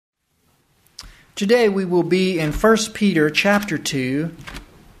Today we will be in 1 Peter chapter 2,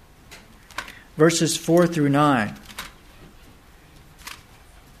 verses 4 through 9.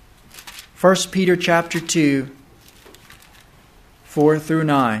 1 Peter chapter 2, 4 through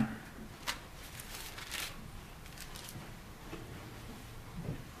 9.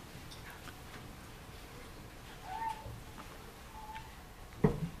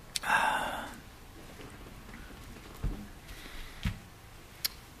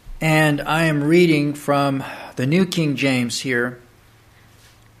 And I am reading from the New King James here.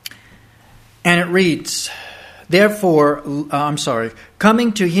 And it reads,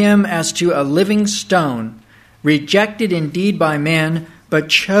 coming to him as to a living stone, rejected indeed by men, but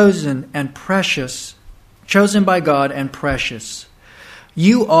chosen by God and precious.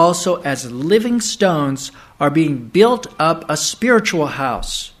 You also as living stones are being built up a spiritual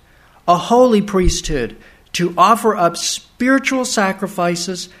house, a holy priesthood, to offer up spiritual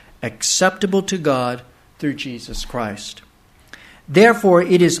sacrifices acceptable to God through Jesus Christ. Therefore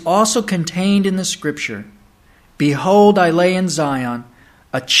it is also contained in the Scripture, behold, I lay in Zion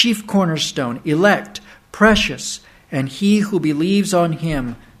a chief cornerstone, elect, precious, and he who believes on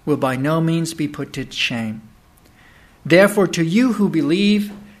him will by no means be put to shame. Therefore to you who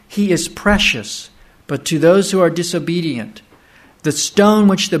believe, he is precious, but to those who are disobedient, the stone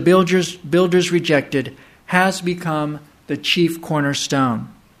which the builders rejected has become the chief cornerstone,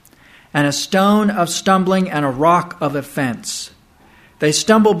 and a stone of stumbling and a rock of offense. They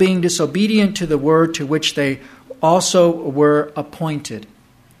stumble being disobedient to the word to which they also were appointed.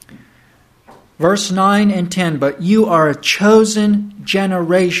 Verse 9 and 10, but you are a chosen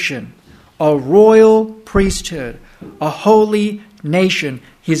generation, a royal priesthood, a holy nation,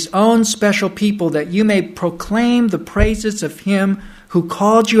 his own special people, that you may proclaim the praises of him who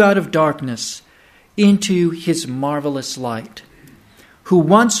called you out of darkness into his marvelous light. Who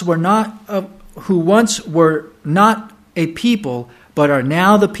once were not a people, but are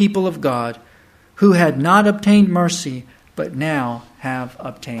now the people of God, who had not obtained mercy, but now have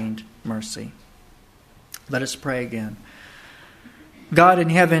obtained mercy. Let us pray again. God in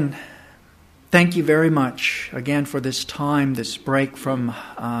heaven, thank you very much again for this time, this break from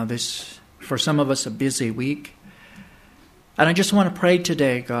this, for some of us, a busy week. And I just want to pray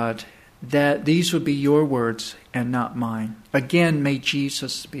today, God, that these would be your words and not mine. Again, may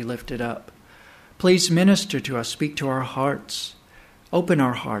Jesus be lifted up. Please minister to us, speak to our hearts. Open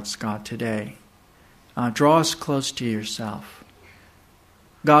our hearts, God, today. Draw us close to yourself.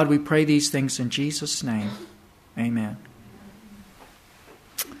 God, we pray these things in Jesus' name. Amen.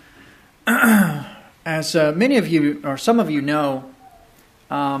 As many of you, or some of you know,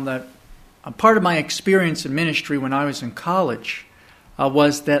 that a part of my experience in ministry when I was in college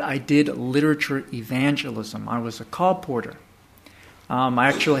was that I did literature evangelism. I was a colporteur. I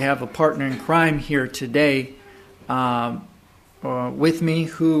actually have a partner in crime here today with me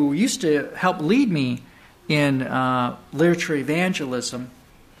who used to help lead me in literature evangelism.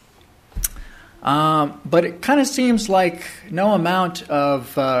 But it kind of seems like no amount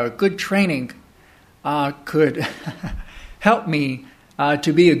of good training could help me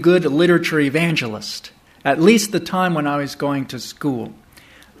to be a good literature evangelist. At least the time when I was going to school.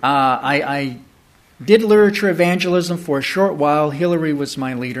 I did literature evangelism for a short while. Hillary was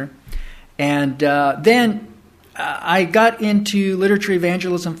my leader. And then I got into literature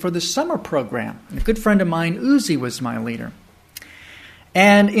evangelism for the summer program. And a good friend of mine, Uzi, was my leader.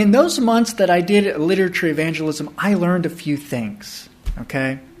 And in those months that I did literature evangelism, I learned a few things.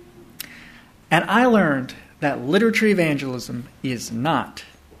 Okay? And I learned that literature evangelism is not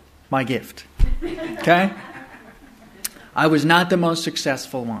my gift. Okay? I was not the most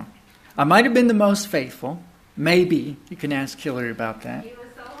successful one. I might have been the most faithful. Maybe. You can ask Hillary about that. He was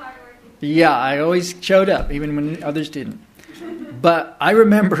so hardworking. Yeah, I always showed up, even when others didn't. But I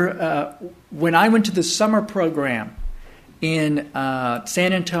remember when I went to the summer program in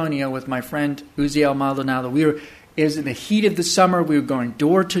San Antonio with my friend Uzi Maldonado, it was in the heat of the summer. We were going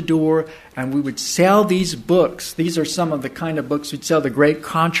door to door, and we would sell these books. These are some of the kind of books we'd sell. The Great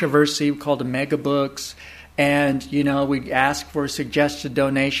Controversy, we called them mega books. And, we'd ask for a suggested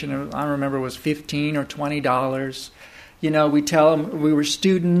donation. I don't remember, it was $15 or $20. We'd tell them we were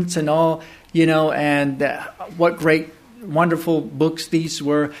students and all, and what great, wonderful books these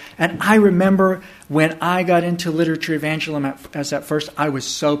were. And I remember when I got into literature evangelism at first, I was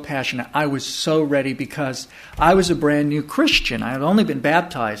so passionate. I was so ready because I was a brand new Christian. I had only been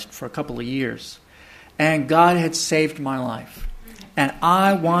baptized for a couple of years. And God had saved my life. And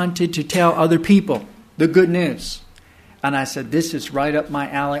I wanted to tell other people the good news. And I said, this is right up my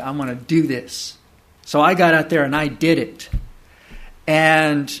alley. I'm going to do this. So I got out there and I did it.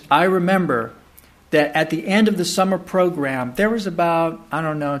 And I remember that at the end of the summer program, there was about,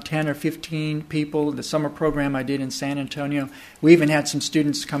 10 or 15 people, the summer program I did in San Antonio. We even had some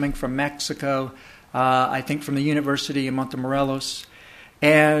students coming from Mexico, I think from the University of Montemorelos.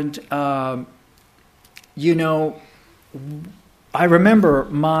 And, I remember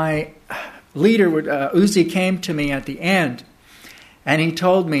my leader, Uzi, came to me at the end, and he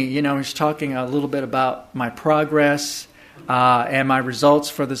told me, he was talking a little bit about my progress and my results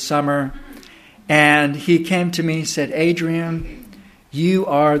for the summer. And he came to me and said, Adrian, you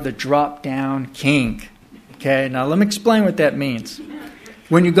are the drop-down king. Okay, now let me explain what that means.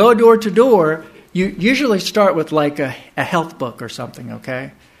 When you go door to door, you usually start with like a health book or something,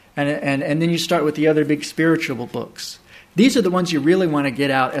 okay? And then you start with the other big spiritual books. These are the ones you really want to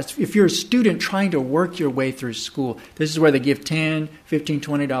get out. If you're a student trying to work your way through school, this is where they give $10, $15,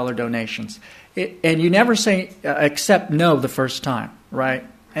 $20 donations. And you never say, accept no the first time, right?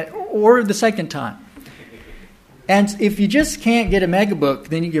 Or the second time. And if you just can't get a mega book,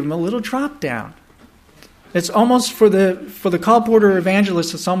 then you give them a little drop down. It's almost for the colporteur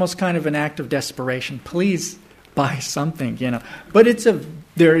evangelist, it's almost kind of an act of desperation. Please buy something, But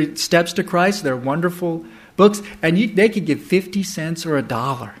they're Steps to Christ, they're wonderful books, and they could give 50 cents or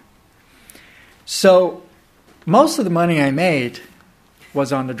 $1. So most of the money I made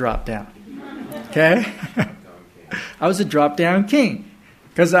was on the drop down. Okay? I was a drop down king.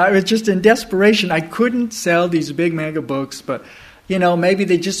 Because I was just in desperation. I couldn't sell these big mega books, but, maybe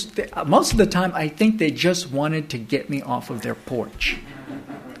most of the time, I think they just wanted to get me off of their porch.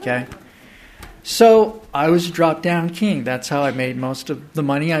 Okay? So I was a drop-down king. That's how I made most of the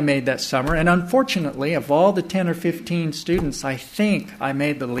money I made that summer. And unfortunately, of all the 10 or 15 students, I think I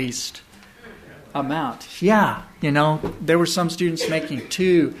made the least amount. Yeah, there were some students making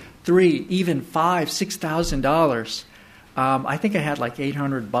 $2,000, $3,000, even $5,000, $6,000. I think I had like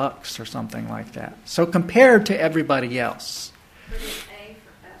 $800 or something like that. So compared to everybody else.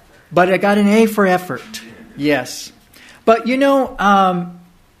 But I got an A for effort. Yes. But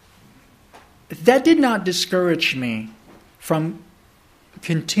that did not discourage me from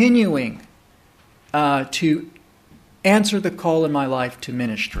continuing to answer the call in my life to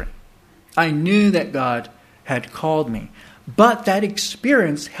ministry. I knew that God had called me. But that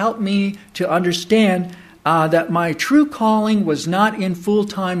experience helped me to understand that my true calling was not in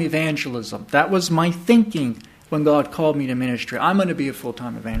full-time evangelism. That was my thinking when God called me to ministry. I'm going to be a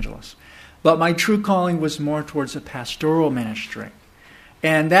full-time evangelist. But my true calling was more towards a pastoral ministry.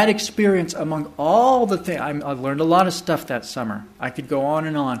 And that experience, among all the things, I learned a lot of stuff that summer. I could go on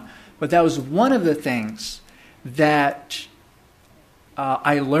and on. But that was one of the things that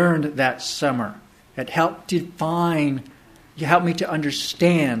I learned that summer. It helped me to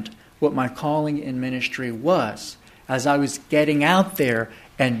understand what my calling in ministry was as I was getting out there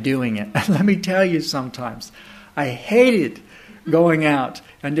and doing it. And let me tell you, sometimes I hated going out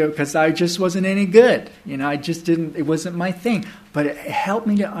and do it because I just wasn't any good. I just didn't, it wasn't my thing. But it helped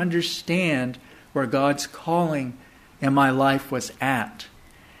me to understand where God's calling in my life was at.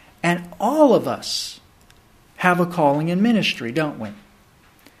 And all of us have a calling in ministry, don't we?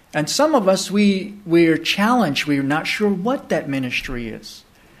 And some of us, we're challenged. We're not sure what that ministry is.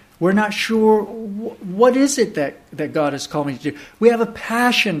 We're not sure what is it that God has called me to do. We have a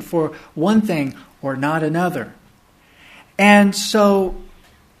passion for one thing or not another. And so,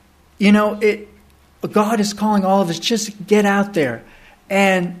 God is calling all of us, just get out there.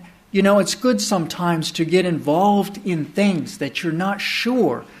 And, it's good sometimes to get involved in things that you're not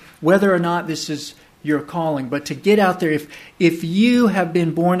sure whether or not this is your calling. But to get out there, if you have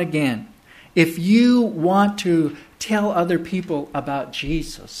been born again, if you want to tell other people about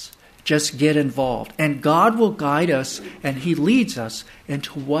Jesus, just get involved. And God will guide us and He leads us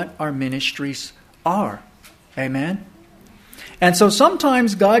into what our ministries are. Amen? And so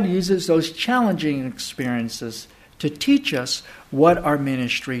sometimes God uses those challenging experiences to teach us what our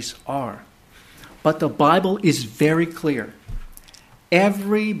ministries are. But the Bible is very clear.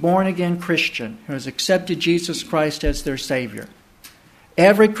 Every born-again Christian who has accepted Jesus Christ as their Savior,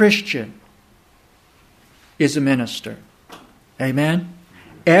 every Christian is a minister. Amen?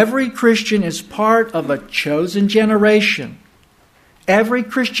 Every Christian is part of a chosen generation. Every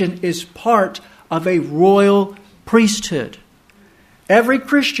Christian is part of a royal priesthood. Every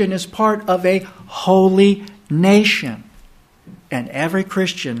Christian is part of a holy nation. And every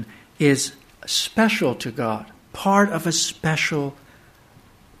Christian is special to God, part of a special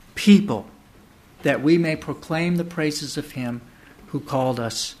people, that we may proclaim the praises of Him who called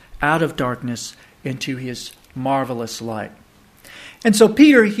us out of darkness into His marvelous light. And so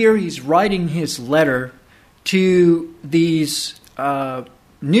Peter here, he's writing his letter to these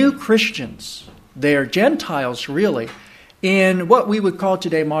new Christians They're Gentiles, really, in what we would call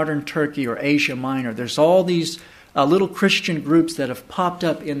today modern Turkey or Asia Minor. There's all these little Christian groups that have popped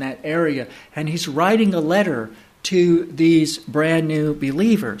up in that area, and he's writing a letter to these brand new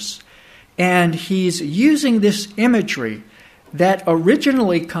believers. And he's using this imagery that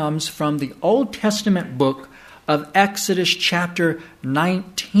originally comes from the Old Testament book of Exodus chapter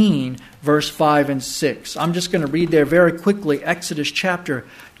 19, verse 5 and 6. I'm just going to read there very quickly, Exodus chapter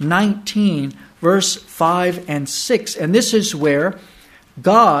 19, verse 5 and 6. And this is where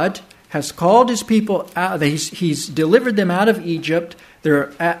God has called his people out. He's delivered them out of Egypt.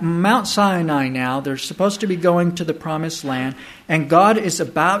 They're at Mount Sinai now. They're supposed to be going to the promised land. And God is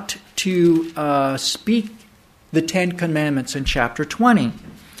about to speak the Ten Commandments in chapter 20.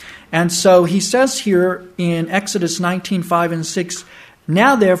 And so he says here in Exodus 19, 5 and 6,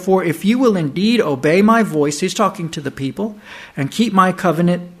 "Now therefore, if you will indeed obey my voice," he's talking to the people, "and keep my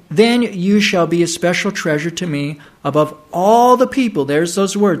covenant, then you shall be a special treasure to me above all the people." There's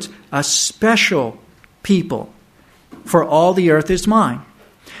those words, a special people, "for all the earth is mine.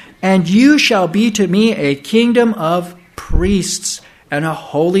 And you shall be to me a kingdom of priests and a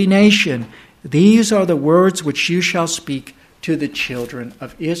holy nation. These are the words which you shall speak to the children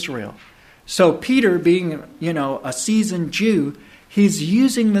of Israel." So Peter, being, a seasoned Jew, he's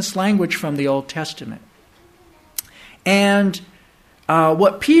using this language from the Old Testament. And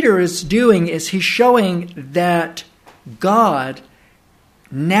what Peter is doing is he's showing that God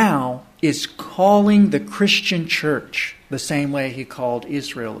now is calling the Christian church the same way he called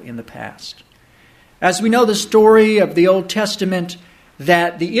Israel in the past. As we know the story of the Old Testament,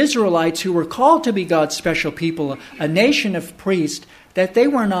 that the Israelites, who were called to be God's special people, a nation of priests, that they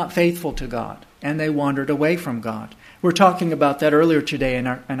were not faithful to God, and they wandered away from God. We're talking about that earlier today in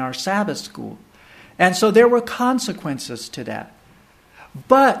our Sabbath school. And so there were consequences to that.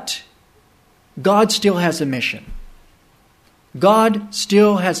 But God still has a mission. God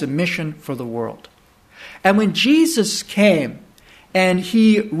still has a mission for the world. And when Jesus came and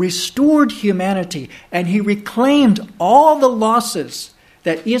he restored humanity and he reclaimed all the losses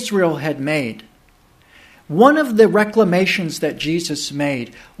that Israel had made, one of the reclamations that Jesus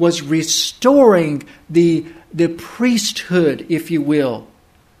made was restoring the priesthood, if you will,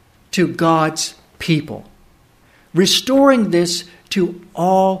 to God's people. Restoring this to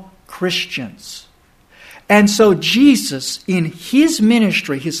all Christians. And so Jesus, in his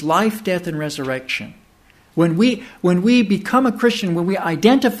ministry, his life, death, and resurrection, when we become a Christian, when we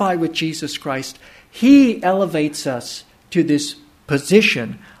identify with Jesus Christ, he elevates us to this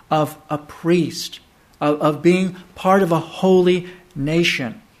position of a priest, of being part of a holy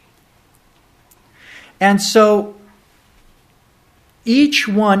nation. And so each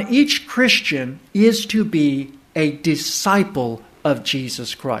Christian is to be a disciple of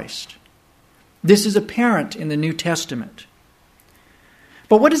Jesus Christ. This is apparent in the New Testament.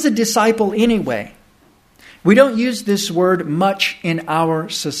 But what is a disciple anyway? We don't use this word much in our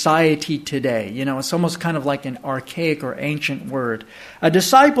society today. It's almost kind of like an archaic or ancient word. A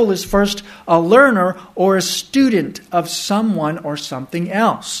disciple is first a learner or a student of someone or something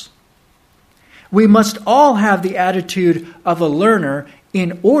else. We must all have the attitude of a learner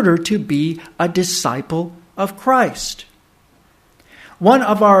in order to be a disciple of Christ. One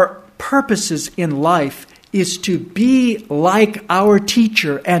of our purposes in life is to be like our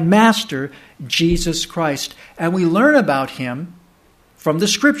teacher and master, Jesus Christ. And we learn about him from the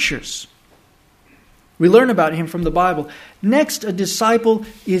Scriptures. We learn about him from the Bible. Next, a disciple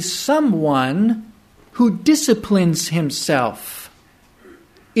is someone who disciplines himself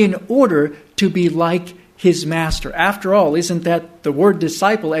in order to be like his master. After all, isn't that the word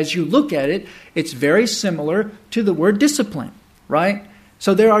disciple? As you look at it, it's very similar to the word discipline, right?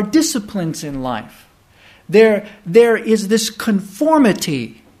 So there are disciplines in life. There is this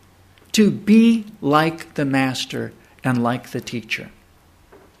conformity to be like the master and like the teacher.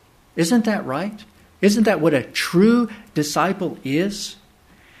 Isn't that right? Isn't that what a true disciple is?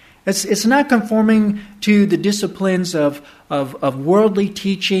 It's not conforming to the disciplines of worldly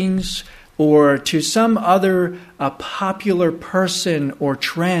teachings or to some other popular person or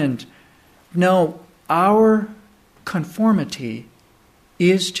trend. No, our conformity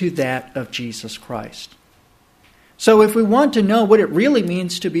is to that of Jesus Christ. So if we want to know what it really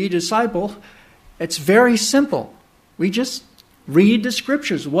means to be a disciple, it's very simple. We just read the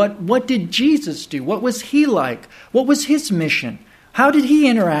Scriptures. What did Jesus do? What was he like? What was his mission? How did he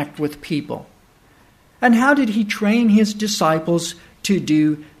interact with people? And how did he train his disciples to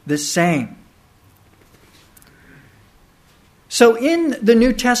do the same? So in the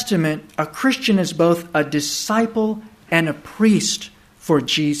New Testament, a Christian is both a disciple and a priest for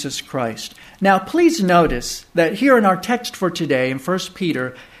Jesus Christ. Now, please notice that here in our text for today in 1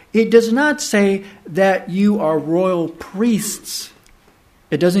 Peter, it does not say that you are royal priests.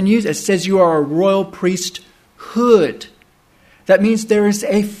 It says you are a royal priesthood. That means there is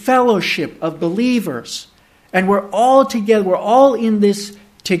a fellowship of believers. And we're all together. We're all in this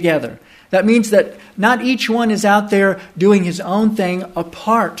together. That means that not each one is out there doing his own thing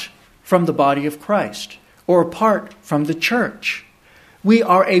apart from the body of Christ or apart from the church. We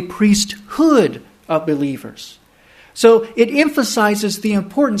are a priesthood of believers. So it emphasizes the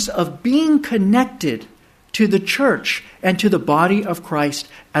importance of being connected to the church and to the body of Christ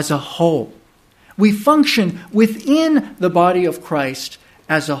as a whole. We function within the body of Christ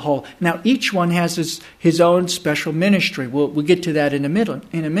as a whole. Now, each one has his own special ministry. We'll get to that in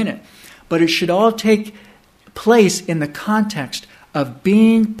a minute. But it should all take place in the context of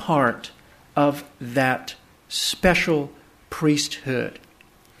being part of that special priesthood.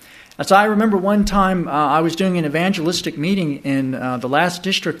 So I remember one time I was doing an evangelistic meeting in the last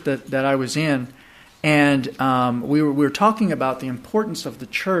district that I was in, and we were talking about the importance of the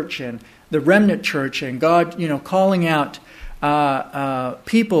church and the remnant church and God, calling out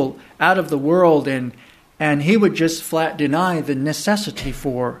people out of the world, and he would just flat deny the necessity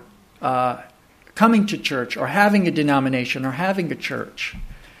for coming to church or having a denomination or having a church.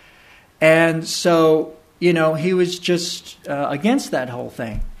 And so, he was just against that whole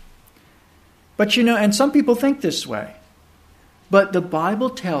thing. But, and some people think this way. But the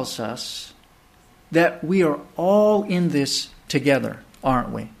Bible tells us that we are all in this together,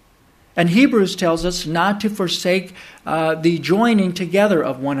 aren't we? And Hebrews tells us not to forsake the joining together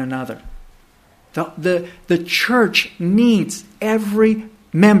of one another. The church needs every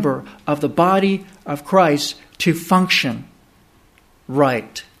member of the body of Christ to function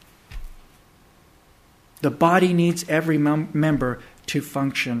right. The body needs every member to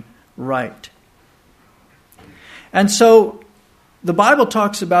function right. And so the Bible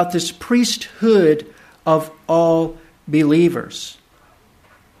talks about this priesthood of all believers.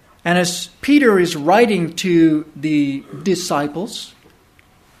 And as Peter is writing to the disciples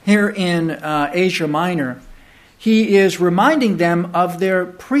here in Asia Minor, he is reminding them of their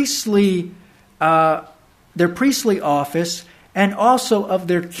priestly office and also of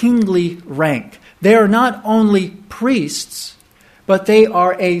their kingly rank. They are not only priests, but they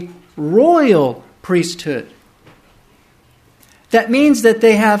are a royal priesthood. That means that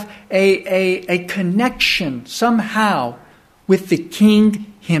they have a connection somehow with the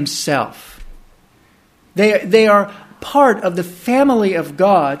king himself. They are part of the family of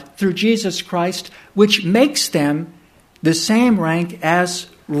God through Jesus Christ, which makes them the same rank as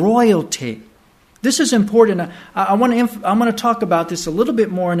royalty. This is important. I'm going to talk about this a little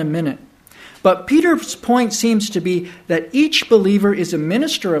bit more in a minute. But Peter's point seems to be that each believer is a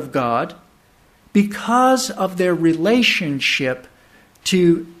minister of God because of their relationship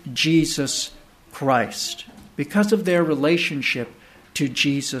to Jesus Christ. Because of their relationship to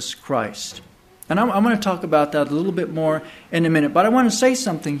Jesus Christ. And I'm going to talk about that a little bit more in a minute. But I want to say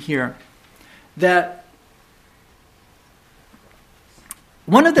something here. That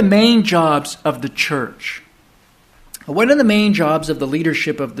one of the main jobs of the church, one of the main jobs of the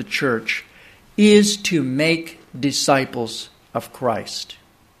leadership of the church is to make disciples of Christ.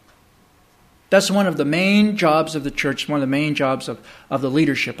 That's one of the main jobs of the church, one of the main jobs of the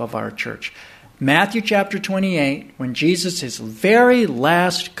leadership of our church. Matthew chapter 28, when Jesus, his very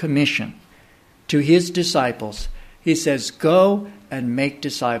last commission to his disciples, he says, go and make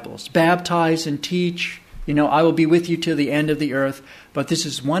disciples. Baptize and teach. I will be with you till the end of the earth. But this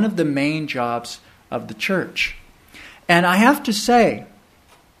is one of the main jobs of the church. And I have to say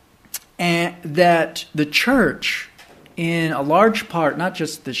that the church, in a large part, not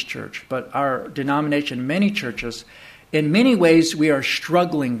just this church, but our denomination, many churches, in many ways we are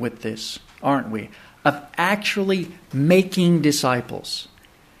struggling with this, aren't we? Of actually making disciples.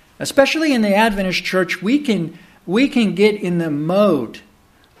 Especially in the Adventist church, we can get in the mode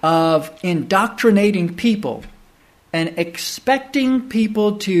of indoctrinating people and expecting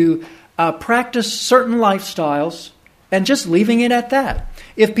people to practice certain lifestyles and just leaving it at that.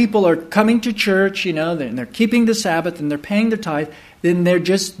 If people are coming to church, and they're keeping the Sabbath and they're paying their tithe, then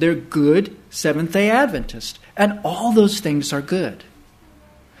they're good Seventh-day Adventists. And all those things are good.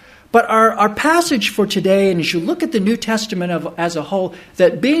 But our passage for today, and as you look at the New Testament as a whole,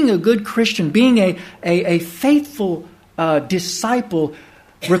 that being a good Christian, being a faithful disciple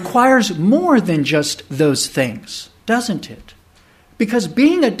requires more than just those things, doesn't it? Because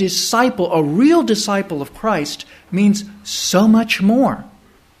being a disciple, a real disciple of Christ, means so much more.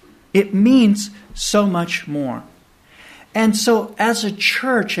 It means so much more. And so as a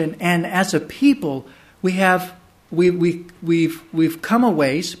church and as a people, we've come a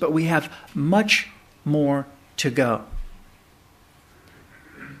ways, but we have much more to go.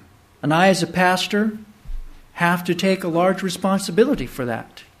 And I, as a pastor, have to take a large responsibility for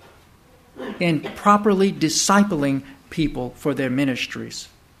that in properly discipling people for their ministries.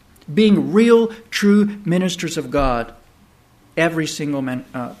 Being real, true ministers of God, every single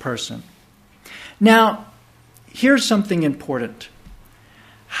person. Now, here's something important.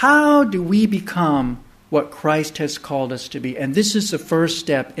 How do we become what Christ has called us to be? And this is the first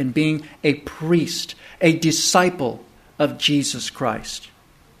step in being a priest, a disciple of Jesus Christ.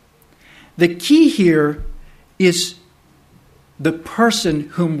 The key here is the person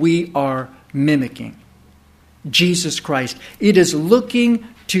whom we are mimicking, Jesus Christ. It is looking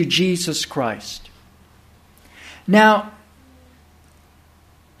to Jesus Christ. Now,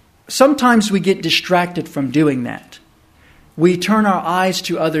 sometimes we get distracted from doing that. We turn our eyes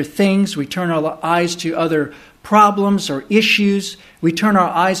to other things. We turn our eyes to other problems or issues. We turn our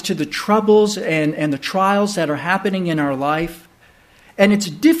eyes to the troubles and the trials that are happening in our life. And it's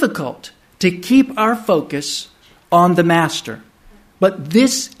difficult to keep our focus on the Master. But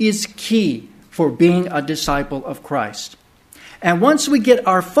this is key for being a disciple of Christ. And once we get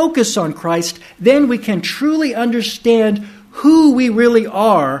our focus on Christ, then we can truly understand who we really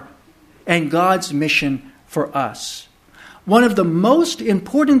are and God's mission for us. One of the most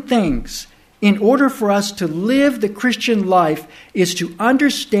important things in order for us to live the Christian life is to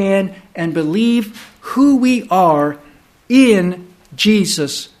understand and believe who we are in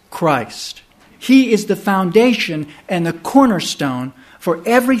Jesus Christ. He is the foundation and the cornerstone for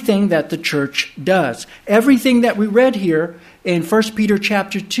everything that the church does. Everything that we read here in 1 Peter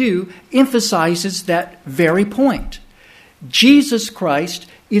chapter 2 emphasizes that very point. Jesus Christ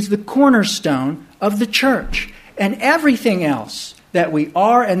is the cornerstone of the church. And everything else that we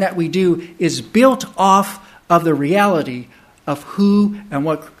are and that we do is built off of the reality of who and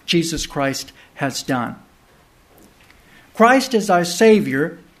what Jesus Christ has done. Christ is our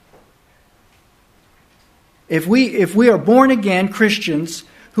Savior. If we are born again Christians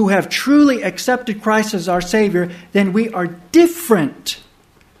who have truly accepted Christ as our Savior, then we are different.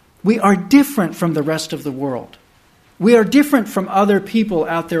 We are different from the rest of the world. We are different from other people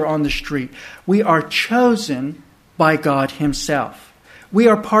out there on the street. We are chosen by God Himself. We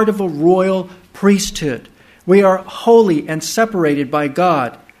are part of a royal priesthood. We are holy and separated by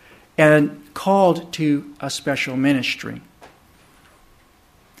God and called to a special ministry.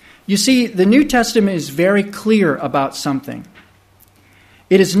 You see, the New Testament is very clear about something.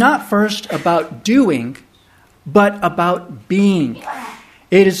 It is not first about doing, but about being.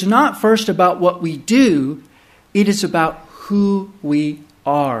 It is not first about what we do, it is about who we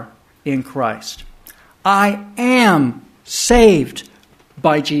are in Christ. I am saved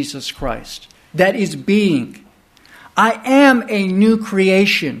by Jesus Christ. That is being. I am a new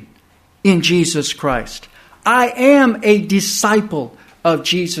creation in Jesus Christ. I am a disciple of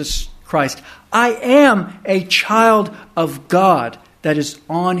Jesus Christ. I am a child of God that is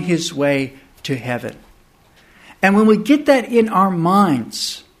on His way to heaven. And when we get that in our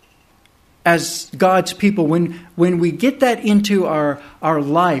minds as God's people, when we get that into our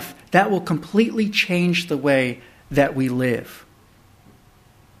life, that will completely change the way that we live.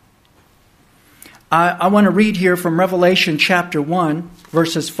 I want to read here from Revelation chapter 1,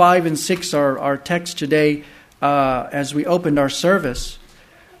 verses 5 and 6, our text today as we opened our service.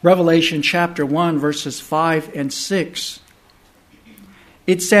 Revelation chapter 1, verses 5 and 6.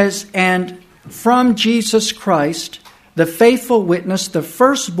 It says, "And from Jesus Christ, the faithful witness, the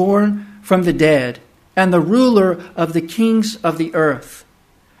firstborn from the dead, and the ruler of the kings of the earth,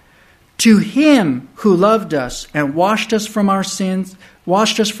 to Him who loved us and washed us from our sins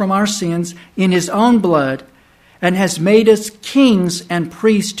in His own blood, and has made us kings and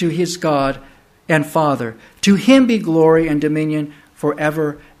priests to His God and Father. To Him be glory and dominion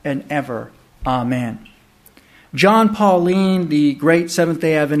forever and ever. Amen." John Pauline, the great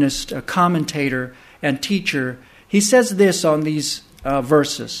Seventh-day Adventist commentator and teacher, he says this on these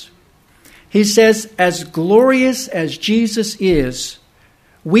verses. He says, "As glorious as Jesus is,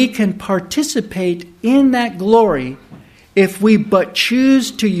 we can participate in that glory if we but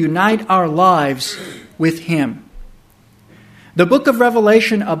choose to unite our lives with Him." The book of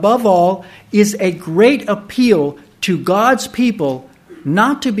Revelation, above all, is a great appeal to God's people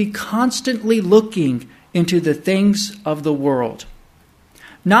not to be constantly looking into the things of the world,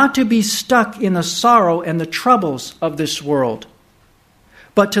 not to be stuck in the sorrow and the troubles of this world,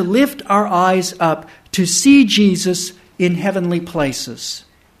 but to lift our eyes up to see Jesus in heavenly places,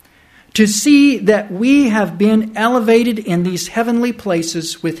 to see that we have been elevated in these heavenly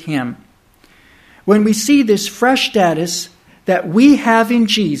places with Him. When we see this fresh status that we have in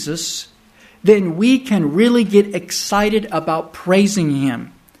Jesus, then we can really get excited about praising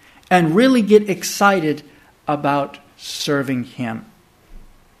Him and really get excited about serving Him.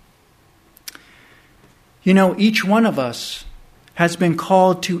 You know, each one of us has been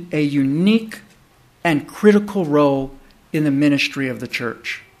called to a unique and critical role in the ministry of the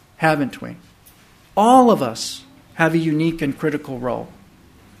church, haven't we? All of us have a unique and critical role.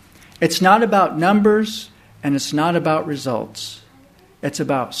 It's not about numbers and it's not about results. It's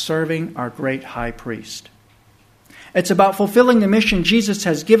about serving our great high priest. It's about fulfilling the mission Jesus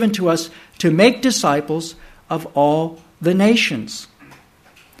has given to us to make disciples of all the nations.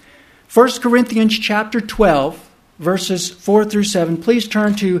 1 Corinthians chapter 12, verses 4 through 7. Please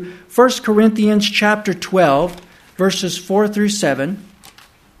turn to 1 Corinthians chapter 12, verses 4 through 7.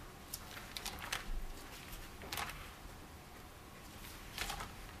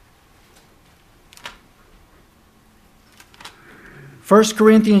 First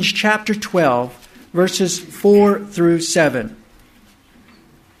Corinthians chapter 12, verses 4 through 7.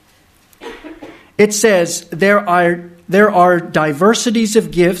 It says, There are diversities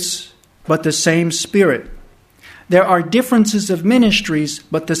of gifts, but the same Spirit. There are differences of ministries,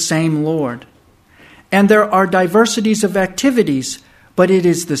 but the same Lord. And there are diversities of activities, but it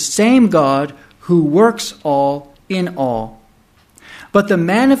is the same God who works all in all. But the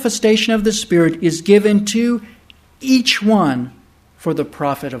manifestation of the Spirit is given to each one for the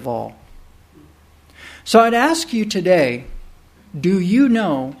profit of all. So I'd ask you today, do you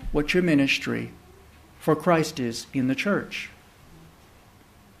know what your ministry for Christ is in the church?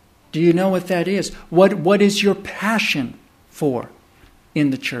 Do you know what that is? What is your passion for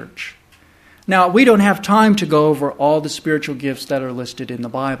in the church? Now, we don't have time to go over all the spiritual gifts that are listed in the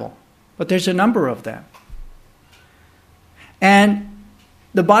Bible, but there's a number of them. And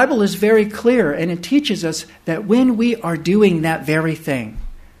the Bible is very clear, and it teaches us that when we are doing that very thing,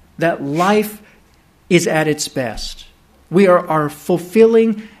 that life is at its best. We are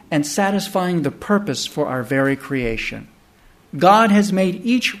fulfilling and satisfying the purpose for our very creation. God has made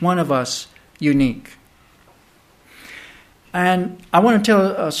each one of us unique. And I want to tell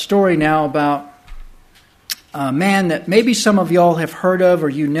a story now about a man that maybe some of y'all have heard of or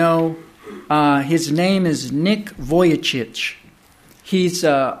you know. His name is Nick Vujicic. He's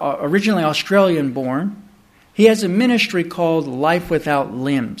originally Australian-born. He has a ministry called Life Without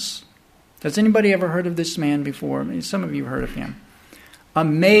Limbs. Has anybody ever heard of this man before? I mean, some of you have heard of him.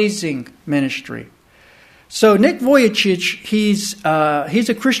 Amazing ministry. So Nick Vujicic, he's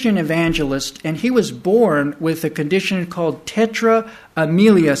a Christian evangelist, and he was born with a condition called tetra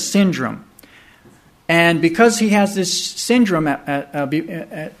amelia syndrome. And because he has this syndrome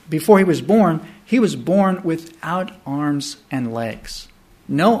before he was born without arms and legs.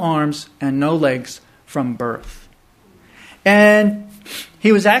 No arms and no legs from birth. And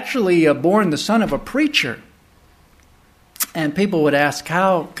he was actually born the son of a preacher. And people would ask,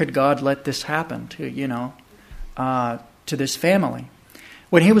 how could God let this happen to this family?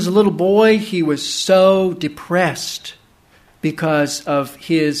 When he was a little boy, he was so depressed because of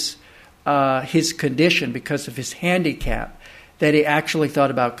his condition, because of his handicap, that he actually thought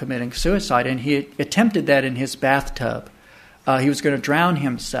about committing suicide. And he attempted that in his bathtub. He was going to drown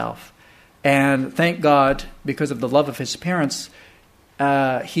himself. And thank God, because of the love of his parents,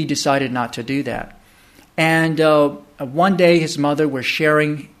 he decided not to do that. And one day his mother was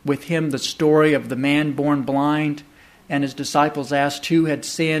sharing with him the story of the man born blind, and his disciples asked who had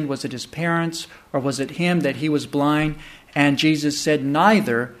sinned. Was it his parents or was it him that he was blind? And Jesus said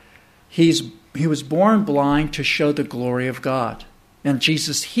neither. He was born blind to show the glory of God. And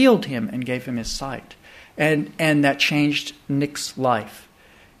Jesus healed him and gave him his sight. And that changed Nick's life.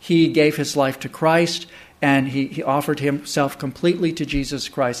 He gave his life to Christ, and he offered himself completely to Jesus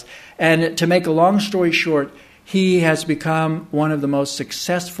Christ. And to make a long story short, he has become one of the most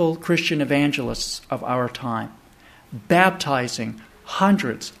successful Christian evangelists of our time, baptizing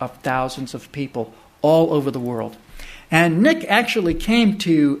hundreds of thousands of people all over the world. And Nick actually came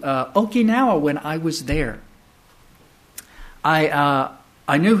to Okinawa when I was there. I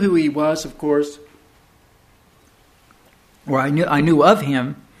knew who he was, of course, or I knew of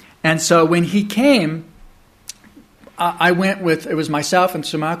him. And so when he came, I went with, it was myself and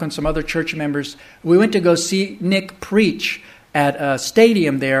Sumako and some other church members. We went to go see Nick preach at a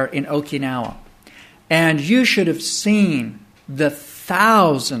stadium there in Okinawa. And you should have seen the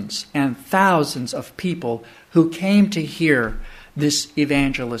thousands and thousands of people who came to hear this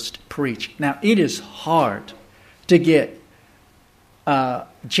evangelist preach. Now, it is hard to get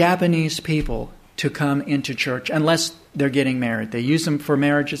Japanese people to come into church unless they're getting married. They use them for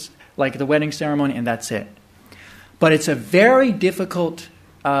marriages, like the wedding ceremony, and that's it. But it's a very difficult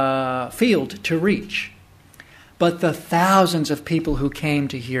field to reach. But the thousands of people who came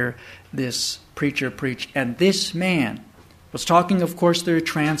to hear this preacher preach, and this man was talking, of course, through a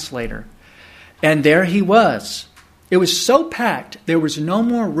translator. And there he was. It was so packed, there was no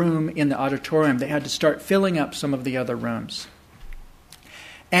more room in the auditorium. They had to start filling up some of the other rooms.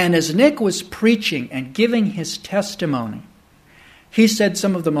 And as Nick was preaching and giving his testimony, he said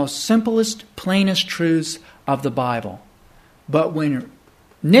some of the most simplest, plainest truths of the Bible. But when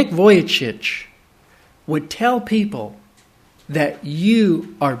Nick Vujicic would tell people that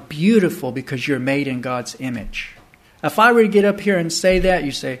you are beautiful because you're made in God's image. If I were to get up here and say that,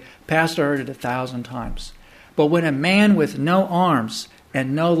 you say, Pastor, I heard it 1,000 times. But when a man with no arms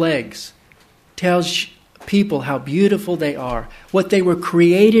and no legs tells people how beautiful they are, what they were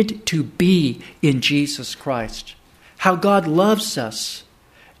created to be in Jesus Christ, how God loves us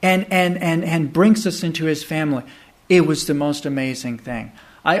and brings us into His family, it was the most amazing thing.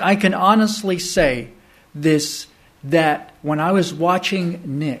 I can honestly say this, that when I was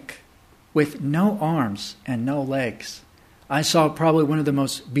watching Nick with no arms and no legs, I saw probably one of the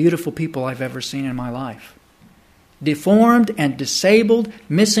most beautiful people I've ever seen in my life. Deformed and disabled,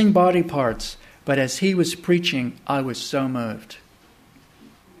 missing body parts. But as he was preaching, I was so moved.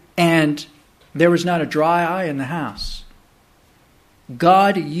 And there was not a dry eye in the house.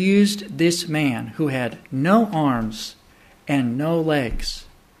 God used this man who had no arms and no legs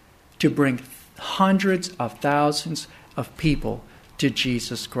to bring hundreds of thousands of people to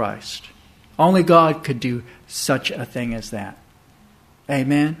Jesus Christ. Only God could do such a thing as that.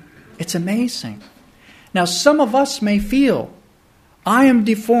 Amen? It's amazing. Now, some of us may feel, I am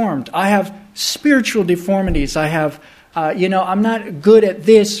deformed. I have spiritual deformities. I have, I'm not good at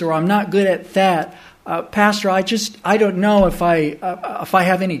this or I'm not good at that. Pastor, I don't know if I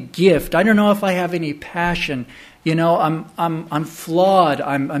have any gift. I don't know if I have any passion. I'm flawed.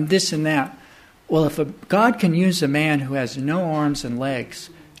 I'm this and that. Well, if God can use a man who has no arms and legs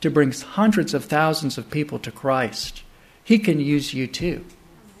to bring hundreds of thousands of people to Christ, He can use you too.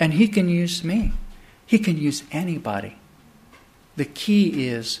 And He can use me. He can use anybody. The key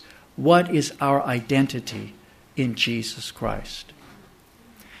is, what is our identity in Jesus Christ?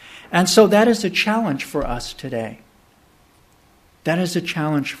 And so that is a challenge for us today. That is a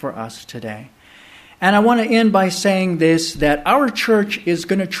challenge for us today. And I want to end by saying this, that our church is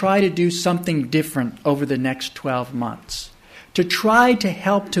going to try to do something different over the next 12 months. To try to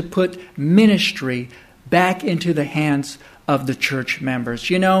help to put ministry back into the hands of the church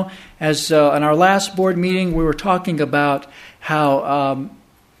members. As in our last board meeting, we were talking about how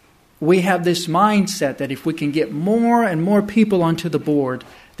we have this mindset that if we can get more and more people onto the board,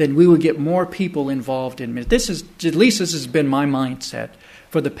 then we will get more people involved in ministry. At least this has been my mindset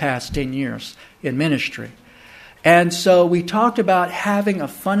for the past 10 years in ministry. And so we talked about having a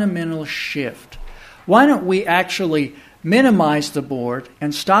fundamental shift. Why don't we actually minimize the board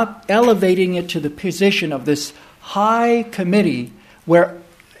and stop elevating it to the position of this high committee where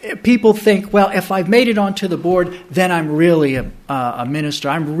people think, well, if I've made it onto the board, then I'm really a minister.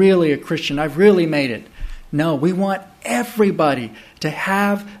 I'm really a Christian. I've really made it. No, we want everybody to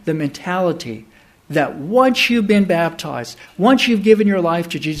have the mentality that once you've been baptized, once you've given your life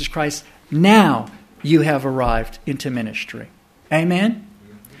to Jesus Christ, now you have arrived into ministry. Amen?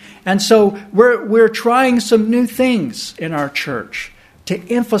 And so we're trying some new things in our church to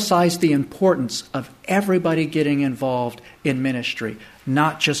emphasize the importance of everybody getting involved in ministry,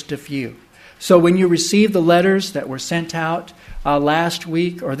 not just a few. So when you receive the letters that were sent out last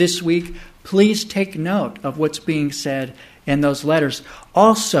week or this week, please take note of what's being said in those letters.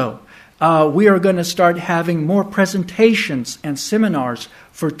 Also, we are going to start having more presentations and seminars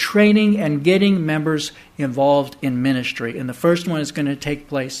for training and getting members involved in ministry. And the first one is going to take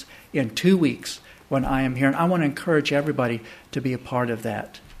place in 2 weeks when I am here. And I want to encourage everybody to be a part of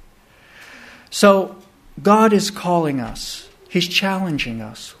that. So God is calling us. He's challenging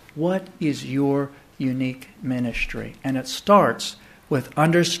us. What is your unique ministry? And it starts with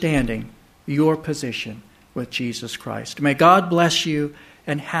understanding your position with Jesus Christ. May God bless you,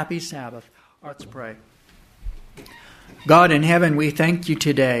 and happy Sabbath. Let's pray. God in heaven, we thank you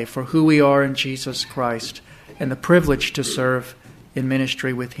today for who we are in Jesus Christ and the privilege to serve in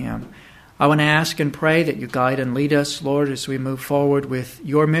ministry with Him. I want to ask and pray that you guide and lead us, Lord, as we move forward with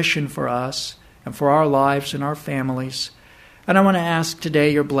your mission for us and for our lives and our families. And I want to ask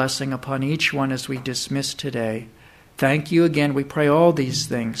today your blessing upon each one as we dismiss today. Thank you again. We pray all these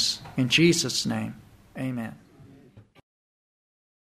things in Jesus' name. Amen.